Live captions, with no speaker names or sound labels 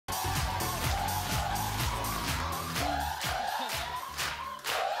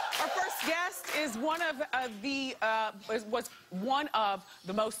is one of was one of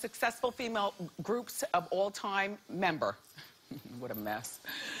the most successful female groups of all time. Member. What a mess.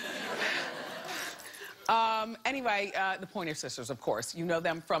 Anyway, the Pointer Sisters, of course. You know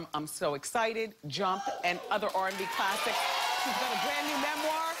them from I'm So Excited, Jump, and other R&B classics. She's got a brand new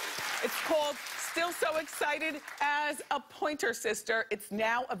memoir. It's called Still So Excited as a Pointer Sister. It's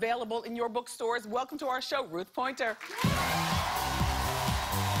now available in your bookstores. Welcome to our show, Ruth Pointer.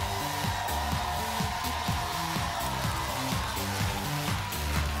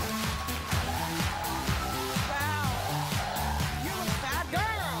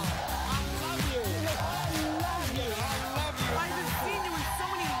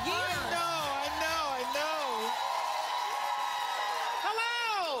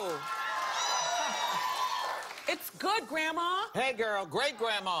 It's good, Grandma. Hey, girl, great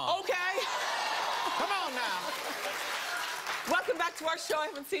Grandma. Okay. Come on now. Welcome back to our show. I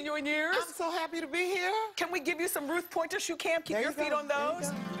haven't seen you in years. I'm so happy to be here. Can we give you some Ruth Pointer shoe cam? Keep your feet on those.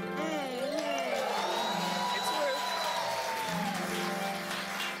 It's Ruth.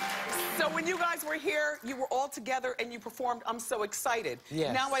 So when you guys were here, you were all together and you performed I'm So Excited.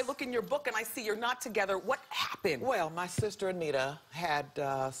 Yes. Now I look in your book and I see you're not together. What happened? Well, my sister Anita had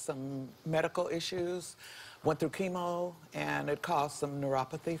some medical issues. Went through chemo, and it caused some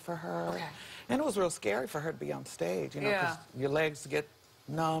neuropathy for her. Okay. And it was real scary for her to be on stage, you know, because your legs get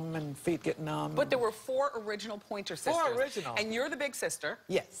numb and feet get numb. But there were 4 original Pointer Sisters. 4 original. And you're the big sister.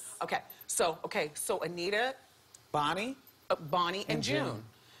 Yes. Okay, so Anita, Bonnie. Bonnie, and June.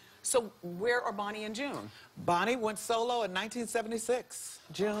 So where are Bonnie and June? Bonnie went solo in 1976.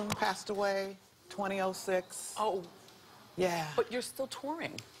 June passed away 2006. Oh. Yeah. But you're still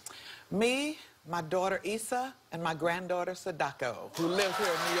touring. Me, my daughter Issa, and my granddaughter Sadako, who lives here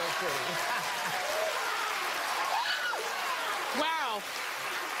in New York City. Wow.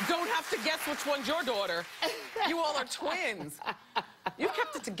 Don't have to guess which one's your daughter. You all are twins. You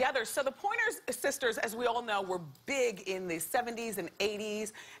kept it together. So the Pointer Sisters, as we all know, were big in the 70s and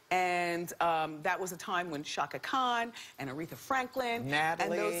 80s. And that was a time when Chaka Khan and Aretha Franklin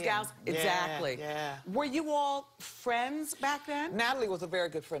Natalie, and those gals. yeah, Exactly. Yeah. Were you all friends back then? Natalie was a very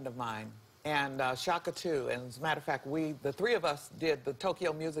good friend of mine. And Chaka too. And as a matter of fact, the 3 of us did the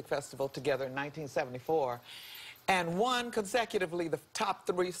Tokyo Music Festival together in 1974. And won consecutively the top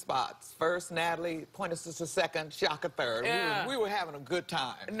 3 spots. First, Natalie, Pointer Sisters second, Chaka third. Yeah. We were having a good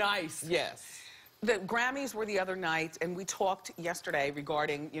time. Nice. Yes. The Grammys were the other night, and we talked yesterday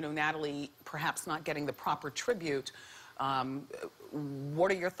regarding, you know, Natalie perhaps not getting the proper tribute.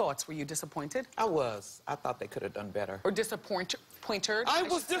 What are your thoughts? Were you disappointed? I was. I thought they could have done better. Or disappointed? I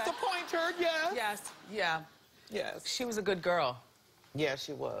was disappointed, yes. Yes, yeah. Yes. She was a good girl. Yeah,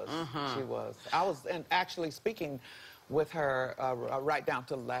 she was. She was. I was actually speaking with her right down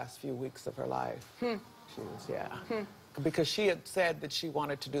to the last few weeks of her life. She was, yeah. Because she had said that she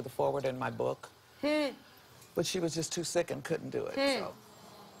wanted to do the foreword in my book. But she was just too sick and couldn't do it, so,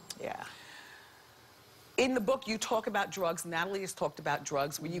 yeah. In the book, you talk about drugs. Natalie has talked about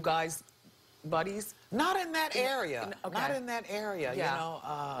drugs. Were you guys buddies? Not in that area. Okay. Not in that area, Yeah. you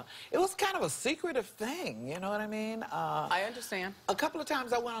know. It was kind of a secretive thing, you know what I mean? I understand. A couple of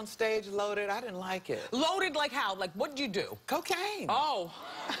times I went on stage loaded. I didn't like it. Loaded like how? Like, what did you do? Cocaine. Oh.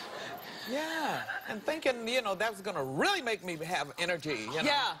 Yeah. And thinking, you know, that was going to really make me have energy, you know.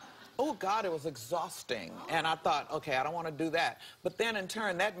 Yeah. Oh, God, it was exhausting. And I thought, okay, I don't want to do that. But then, in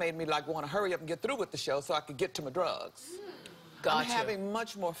turn, that made me, like, want to hurry up and get through with the show so I could get to my drugs. Gotcha. I'm having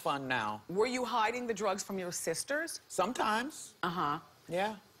much more fun now. Were you hiding the drugs from your sisters? Sometimes. Uh-huh.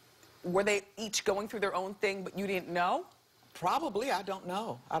 Yeah. Were they each going through their own thing, but you didn't know? Probably. I don't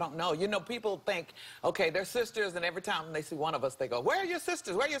know. I don't know. You know, people think, okay, they're sisters, and every time they see one of us, they go, where are your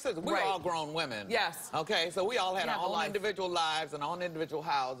sisters? Where are your sisters? We're all grown women. Yes. Okay, so we all had our own life. individual lives and our own individual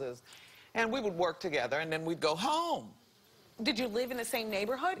houses, and we would work together, and then we'd go home. Did you live in the same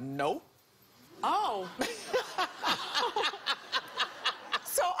neighborhood? No. Oh.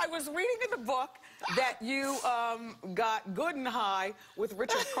 So I was reading in the book that you got good and high with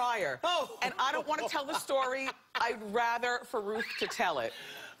Richard Pryor. Oh. And I don't want to tell the story. I'd rather for Ruth to tell it.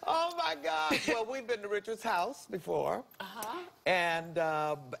 Oh, my gosh. Well, we've been to Richard's house before. And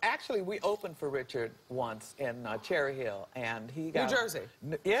actually, we opened for Richard once in Cherry Hill, and he got... New Jersey?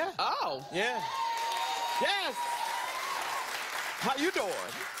 Yeah. Oh. Yeah. Yes. How you doing?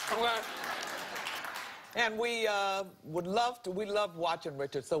 Well, And we we loved watching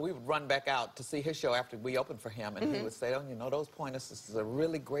Richard, so we would run back out to see his show after we opened for him, and he would say, oh, you know, those Pointer Sisters are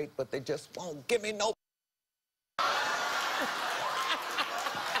really great, but they just won't give me no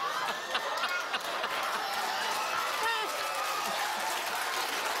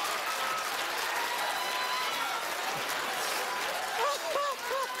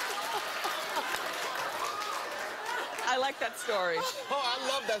that story. Oh, I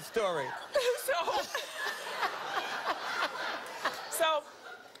love that story. So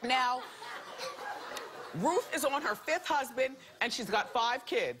now, Ruth is on her 5th husband, and she's got 5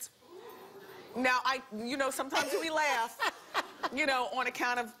 kids. Now, sometimes we laugh, on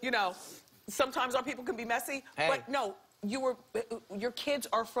account of, sometimes our people can be messy. Hey. But no, your kids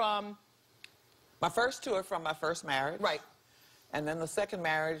are from... My first 2 are from my first marriage. Right. And then the second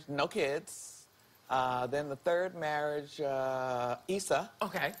marriage, no kids. Then the third marriage, Issa.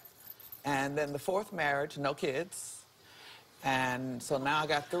 Okay. And then the 4th marriage, no kids. And so now I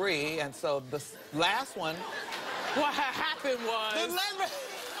got 3. And so the last one... What happened was...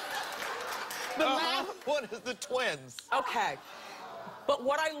 The last one is the twins. Okay. But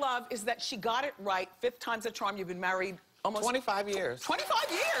what I love is that she got it right. 5th time's a charm. You've been married almost... 25 years.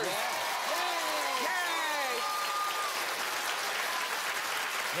 25 years! Yeah. Yay!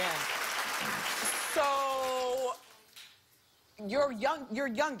 Yeah. So, your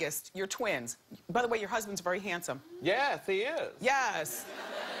youngest, your twins. By the way, your husband's very handsome. Yes, he is. Yes.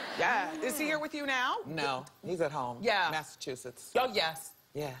 Yeah. Is he here with you now? No, he's at home. Yeah. Massachusetts. Oh, yes.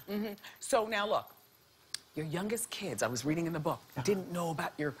 Yeah. So now look, your youngest kids, I was reading in the book, didn't know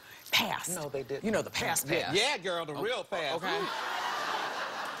about your past. No, they didn't. You know, the past. Yeah, girl, the real past. Okay.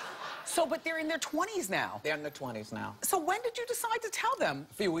 So, but they're in their 20s now. They're in their 20s now. So when did you decide to tell them?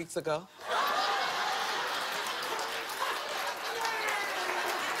 A few weeks ago.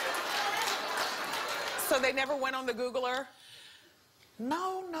 So they never went on the Googler?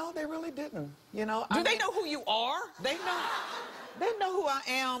 No, they really didn't. Do they know who you are? They know who I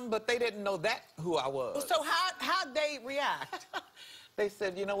am, but they didn't know who I was. So how'd they react? They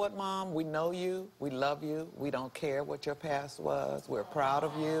said, you know what, Mom? We know you. We love you. We don't care what your past was. We're proud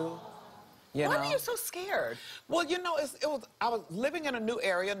of you. Why were you so scared? Well, I was living in a new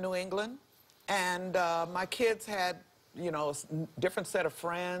area, New England, and my kids had, a different set of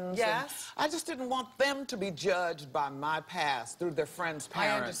friends. Yes. And I just didn't want them to be judged by my past through their friends'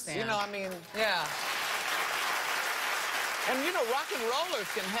 parents. I understand. You know, I mean... Yeah. And, rock and rollers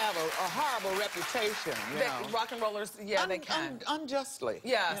can have a horrible reputation, Rock and rollers, yeah, they can. Unjustly.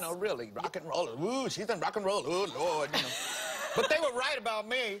 Yes. Really, rock and rollers. Ooh, she's in rock and roll. Oh, Lord, But they were right about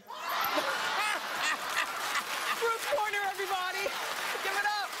me. Ruth Pointer, everybody. Give it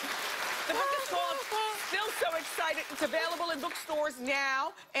up. The book is called Still So Excited. It's available in bookstores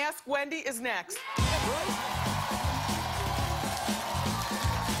now. Ask Wendy is next.